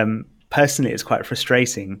quite, personally, it's quite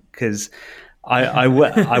frustrating because I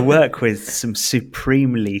work with some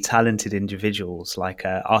supremely talented individuals like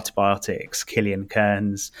Artibiotics, Killian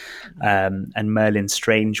Kearns, and Merlin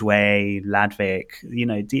Strangeway, Ladvik. You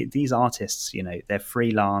know, these artists, you know, they're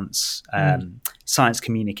freelance science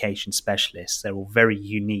communication specialists. They're all very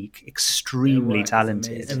unique, extremely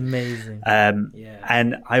talented. Amazing.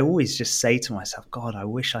 And I always just say to myself, God, I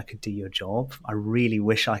wish I could do your job. I really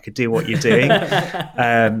wish I could do what you're doing.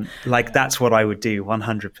 Like that's what I would do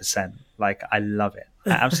 100%. Like, I love it.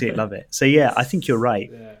 I absolutely love it. So, yeah, I think you're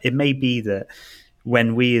right. Yeah. It may be that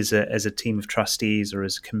when we as a team of trustees or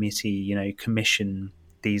as a committee, you know, commission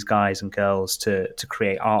these guys and girls to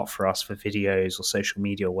create art for us for videos or social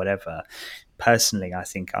media or whatever, personally, I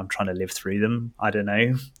think I'm trying to live through them. I don't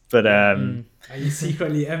know. But are you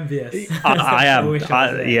secretly envious? I am.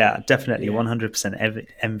 Yeah, definitely 100%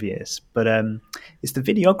 envious. But it's the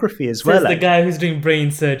videography as well. Says the guy who's doing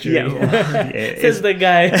brain surgery. Yeah, says the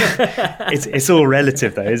guy. it's all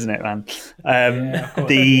relative though, isn't it, man?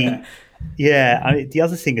 The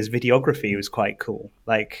other thing is videography was quite cool.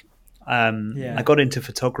 Like I got into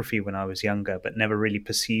photography when I was younger, but never really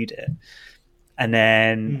pursued it. And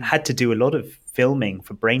then had to do a lot of filming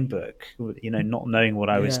for Brain Book, you know, not knowing what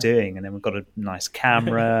I was doing. And then we got a nice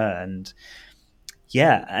camera and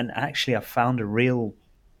actually I found a real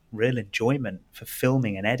enjoyment for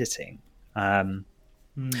filming and editing. A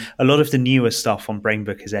lot of the newer stuff on Brain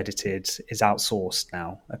Book is outsourced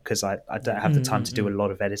now because I don't have the time to do a lot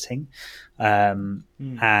of editing. But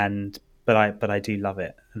I do love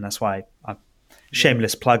it. And that's why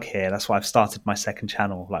shameless plug here. That's why I've started my second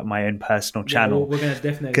channel, like my own personal channel. We're going to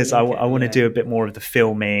definitely, because I want to do a bit more of the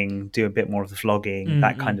filming, do a bit more of the vlogging,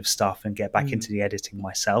 that kind of stuff, and get back into the editing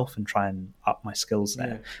myself and try and up my skills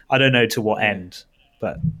there. I don't know to what end,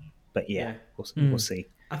 but we'll see.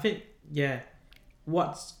 I think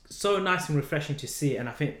what's so nice and refreshing to see, and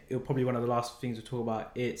I think it'll probably one of the last things we'll talk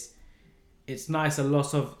about. It's nice. A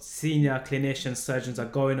lot of senior clinicians, surgeons are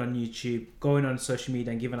going on YouTube, going on social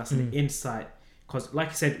media, and giving us an insight. Because, like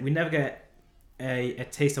I said, we never get a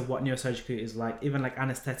taste of what neurosurgery is like. Even like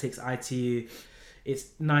anesthetics, ITU, it's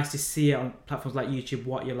nice to see it on platforms like YouTube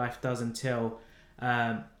what your life does entail.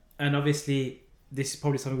 And obviously, this is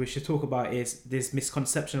probably something we should talk about. Is this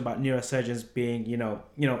misconception about neurosurgeons being, you know,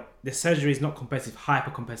 the surgery is not competitive,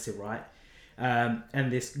 hyper competitive, right?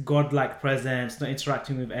 And this godlike presence, not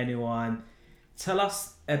interacting with anyone. Tell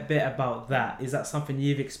us a bit about that. Is that something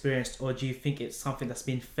you've experienced, or do you think it's something that's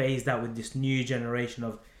been phased out with this new generation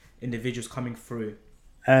of individuals coming through?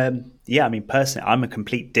 I mean, personally, I'm a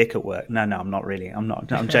complete dick at work. No, I'm not really. I'm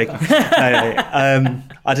joking.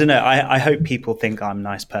 I don't know. I hope people think I'm a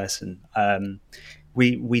nice person.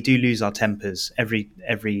 We do lose our tempers.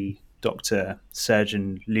 Every doctor,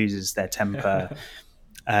 surgeon loses their temper.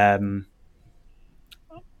 I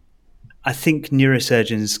think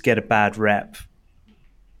neurosurgeons get a bad rep.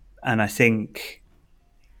 And I think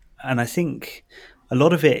a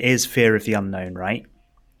lot of it is fear of the unknown, right?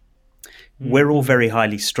 We're all very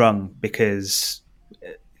highly strung because,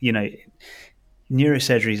 you know,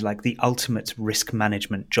 neurosurgery is like the ultimate risk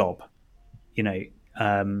management job. You know,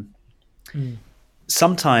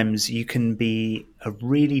 sometimes you can be a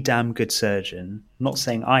really damn good surgeon. I'm not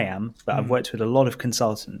saying I am, but I've worked with a lot of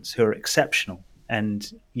consultants who are exceptional. And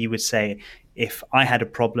you would say, if I had a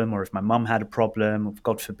problem or if my mum had a problem,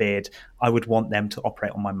 God forbid, I would want them to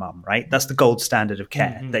operate on my mum, right? That's the gold standard of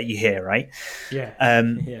care that you hear, right? Yeah.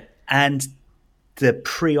 And the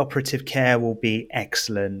pre-operative care will be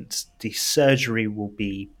excellent. The surgery will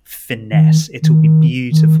be finesse. It will be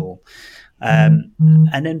beautiful. And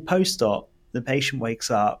then post-op, the patient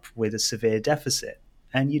wakes up with a severe deficit.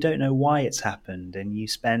 And you don't know why it's happened, and you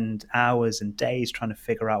spend hours and days trying to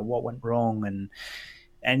figure out what went wrong, and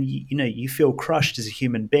you know, you feel crushed as a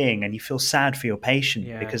human being, and you feel sad for your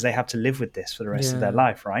patient because they have to live with this for the rest of their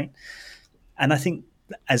life, right? And I think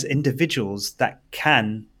as individuals, that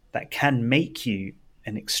can make you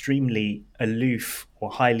an extremely aloof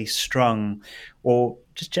or highly strung or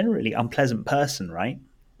just generally unpleasant person, right?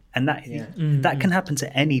 And that can happen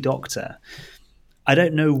to any doctor. I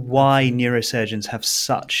don't know why neurosurgeons have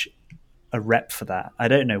such a rep for that. I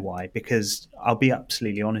don't know why, because I'll be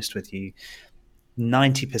absolutely honest with you.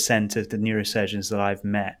 90% of the neurosurgeons that I've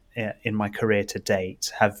met in my career to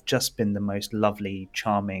date have just been the most lovely,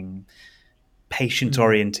 charming,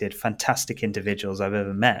 patient-oriented, fantastic individuals I've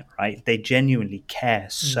ever met, right? They genuinely care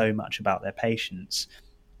so much about their patients.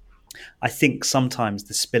 I think sometimes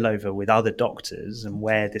the spillover with other doctors and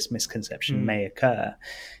where this misconception may occur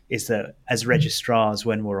is that as registrars,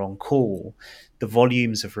 when we're on call, the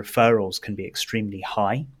volumes of referrals can be extremely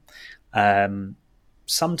high.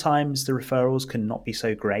 Sometimes the referrals can not be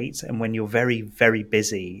so great. And when you're very, very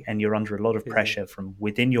busy and you're under a lot of pressure from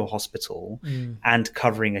within your hospital and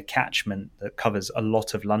covering a catchment that covers a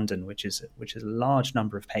lot of London, which is a large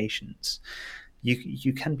number of patients,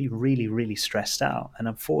 you can be really, really stressed out. And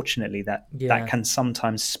unfortunately, that can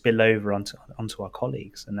sometimes spill over onto our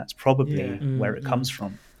colleagues. And that's probably where it comes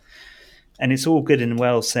from. And it's all good and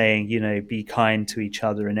well saying, be kind to each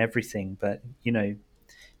other and everything. But,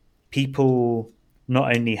 people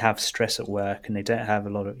not only have stress at work and they don't have a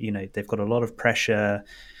lot of, they've got a lot of pressure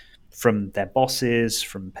from their bosses,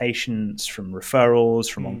 from patients, from referrals,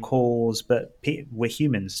 from on calls, but we're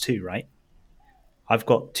humans too, right? I've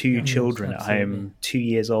got two children at home, 2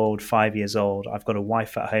 years old, 5 years old. I've got a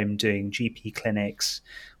wife at home doing GP clinics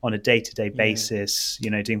on a day-to-day basis,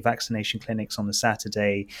 doing vaccination clinics on the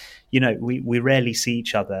Saturday. We rarely see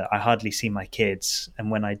each other. I hardly see my kids. And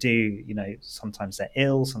when I do, sometimes they're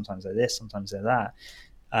ill, sometimes they're this, sometimes they're that.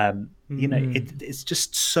 It's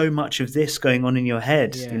just so much of this going on in your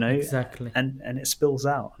head, exactly. And it spills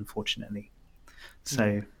out, unfortunately.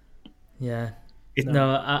 So, yeah.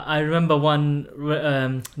 I remember one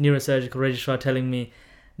neurosurgical registrar telling me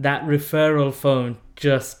that referral phone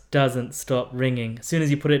just doesn't stop ringing. As soon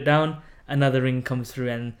as you put it down, another ring comes through,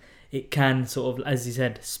 and it can sort of, as you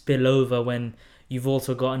said, spill over when you've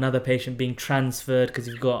also got another patient being transferred because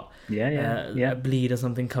you've got a bleed or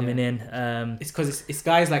something coming in. It's because it's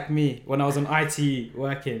guys like me. When I was on IT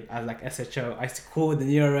working as like SHO, I used to call the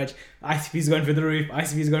neuroreg. ICP's going through the roof.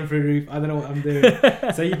 ICP's going through the roof. I don't know what I'm doing.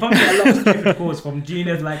 So you probably get a lot of stupid calls from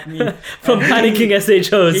juniors like me. From panicking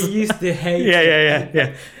SHOs. He used to hate.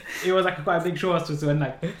 Yeah. It was like quite a big show hospital,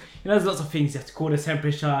 and there's lots of things. You have to call the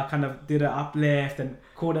temperature, kind of do the uplift and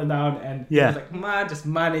cool them down, and it was like, man, just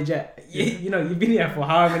manage it. You've been here for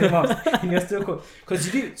however many months and you're still cool. Because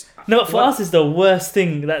you do. No, for us, it's the worst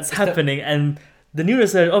thing that's happening, and the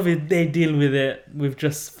neurosurgeon, obviously, they deal with it with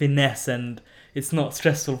just finesse, and it's not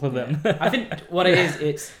stressful for them. I think what it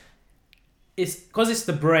is, it's because it's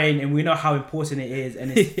the brain, and we know how important it is,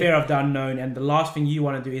 and it's fear of the unknown, and the last thing you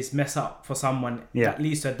want to do is mess up for someone that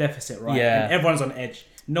leads to a deficit, right? Yeah. And everyone's on edge.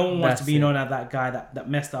 No one wants to be known as that guy that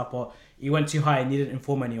messed up, or he went too high and he didn't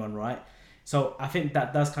inform anyone, right? So I think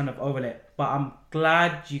that does kind of overlay. But I'm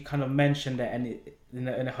glad you kind of mentioned it, and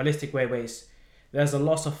in a holistic way, where there's a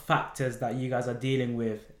lot of factors that you guys are dealing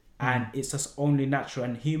with, and it's just only natural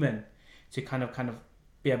and human to kind of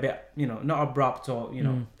be a bit, not abrupt or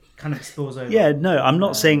kind of spills over. Yeah, no, I'm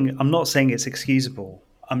not saying it's excusable.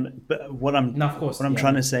 But what I'm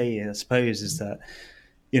trying to say, I suppose, is that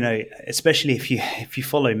especially if you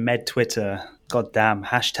follow Med Twitter, goddamn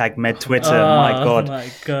 #Med Twitter, my God,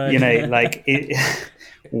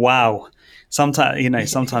 wow.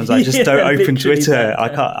 Sometimes I just don't open Twitter.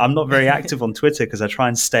 I'm not very active on Twitter because I try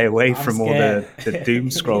and stay away from all the doom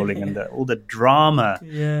scrolling and all the drama.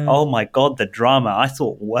 Yeah. Oh my God, the drama. I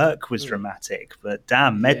thought work was dramatic, but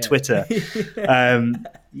damn, Med Twitter.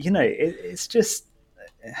 It's just,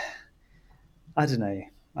 I don't know.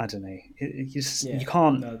 You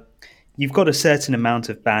can't. No. You've got a certain amount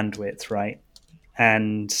of bandwidth, right?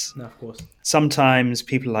 And of course, sometimes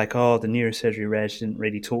people are like, the neurosurgery reg didn't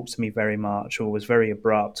really talk to me very much, or was very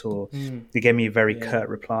abrupt, or they gave me a very curt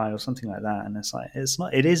reply or something like that. And it's like,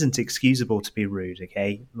 it isn't excusable to be rude.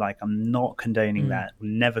 Okay. Like, I'm not condoning that.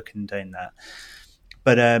 We'll never condone that.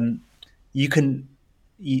 But, you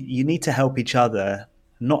need to help each other,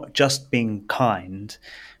 not just being kind,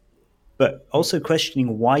 but also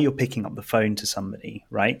questioning why you're picking up the phone to somebody,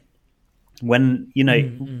 right? When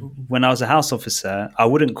when I was a house officer, I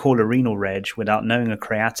wouldn't call a renal reg without knowing a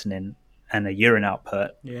creatinine and a urine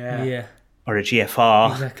output, or a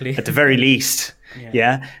GFR at the very least.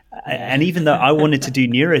 And even though I wanted to do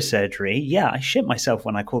neurosurgery, I shit myself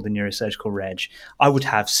when I called the neurosurgical reg. I would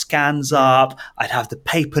have scans up, I'd have the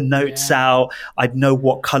paper notes out, I'd know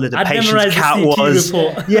what colour the patient's cat was.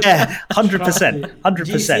 100%.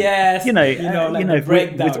 GCS,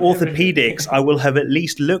 with orthopedics, I will have at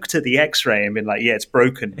least looked at the X-ray and been like, it's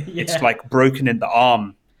broken. It's like broken in the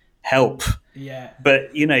arm. Help.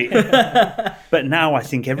 But but now I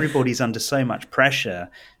think everybody's under so much pressure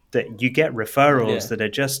that you get referrals that are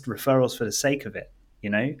just referrals for the sake of it,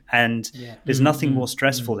 and there's nothing more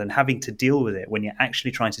stressful than having to deal with it when you're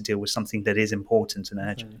actually trying to deal with something that is important and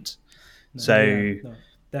urgent.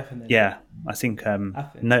 Definitely. Yeah, I think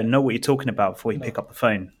know what you're talking about before you pick up the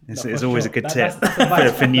phone. It's always a good tip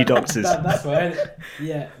for new doctors. That's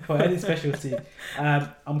for any specialty.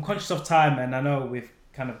 I'm conscious of time, and I know we've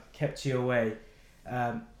kind of kept you away.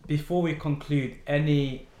 Before we conclude,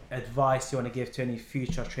 any advice you want to give to any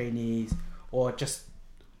future trainees, or just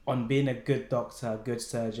on being a good doctor, good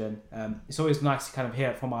surgeon? It's always nice to kind of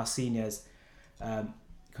hear it from our seniors,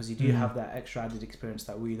 because you do have that extra added experience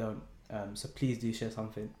that we don't. So please do share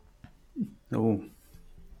something. Oh,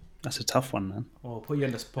 that's a tough one, man. Or put you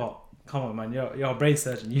on the spot. Come on, man. You're a brain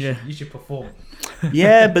surgeon. You should perform.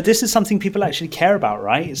 Yeah, but this is something people actually care about,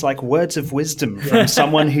 right? It's like words of wisdom from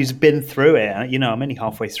someone who's been through it. You know, I'm only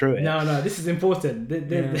halfway through it. No, this is important.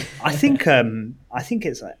 I think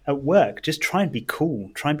it's at work. Just try and be cool.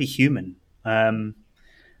 Try and be human.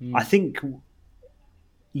 I think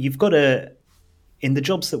you've got to, in the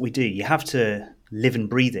jobs that we do, you have to live and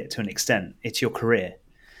breathe it to an extent. It's your career.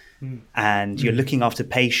 And you're looking after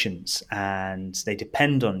patients and they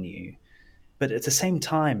depend on you. But at the same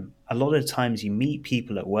time, a lot of times you meet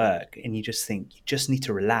people at work and you just think you just need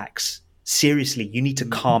to relax. Seriously, you need to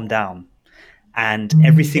calm down. And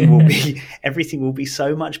everything will be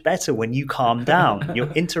so much better when you calm down.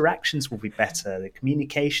 Your interactions will be better. The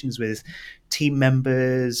communications with team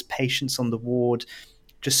members, patients on the ward,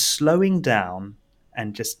 just slowing down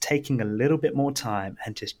and just taking a little bit more time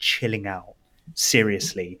and just chilling out.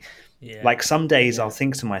 Seriously. Like some days I'll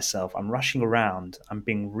think to myself, I'm rushing around, I'm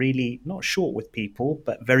being really not short with people,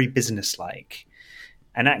 but very businesslike.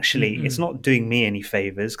 And actually it's not doing me any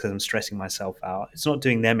favors because I'm stressing myself out. It's not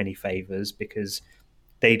doing them any favors because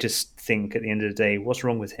they just think at the end of the day, what's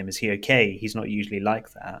wrong with him? Is he okay? He's not usually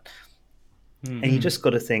like that. And you just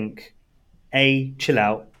got to think, A, chill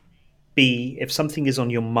out. B, if something is on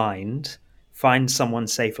your mind, find someone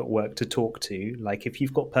safe at work to talk to. Like if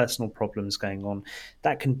you've got personal problems going on,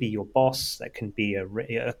 that can be your boss, that can be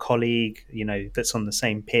a colleague, you know, that's on the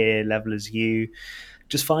same peer level as you.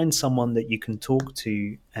 Just find someone that you can talk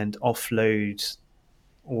to and offload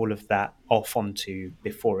all of that off onto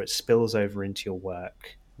before it spills over into your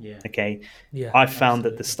work. Okay. I've found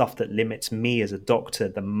that the stuff that limits me as a doctor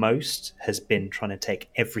the most has been trying to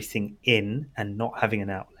take everything in and not having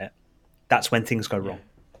an outlet. That's when things go wrong.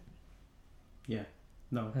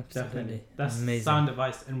 No, absolutely. Definitely. That's amazing. Sound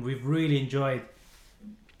advice, and we've really enjoyed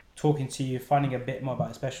talking to you, finding a bit more about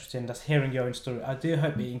your specialty and just hearing your own story. I do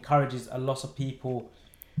hope it encourages a lot of people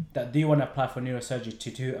that do want to apply for neurosurgery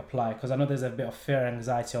to apply, because I know there's a bit of fear and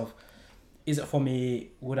anxiety of, is it for me?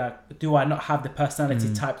 Do I not have the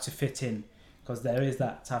personality type to fit in? Because there is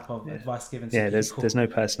that type of advice given to people. There's no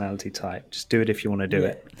personality type. Just do it if you want to do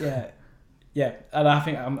it. Yeah, and I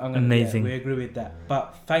think I'm gonna. Amazing. We agree with that.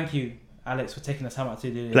 But thank you, Alex, for taking the time out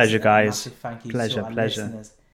to do this. Pleasure, guys. Thank you. Pleasure. Listeners.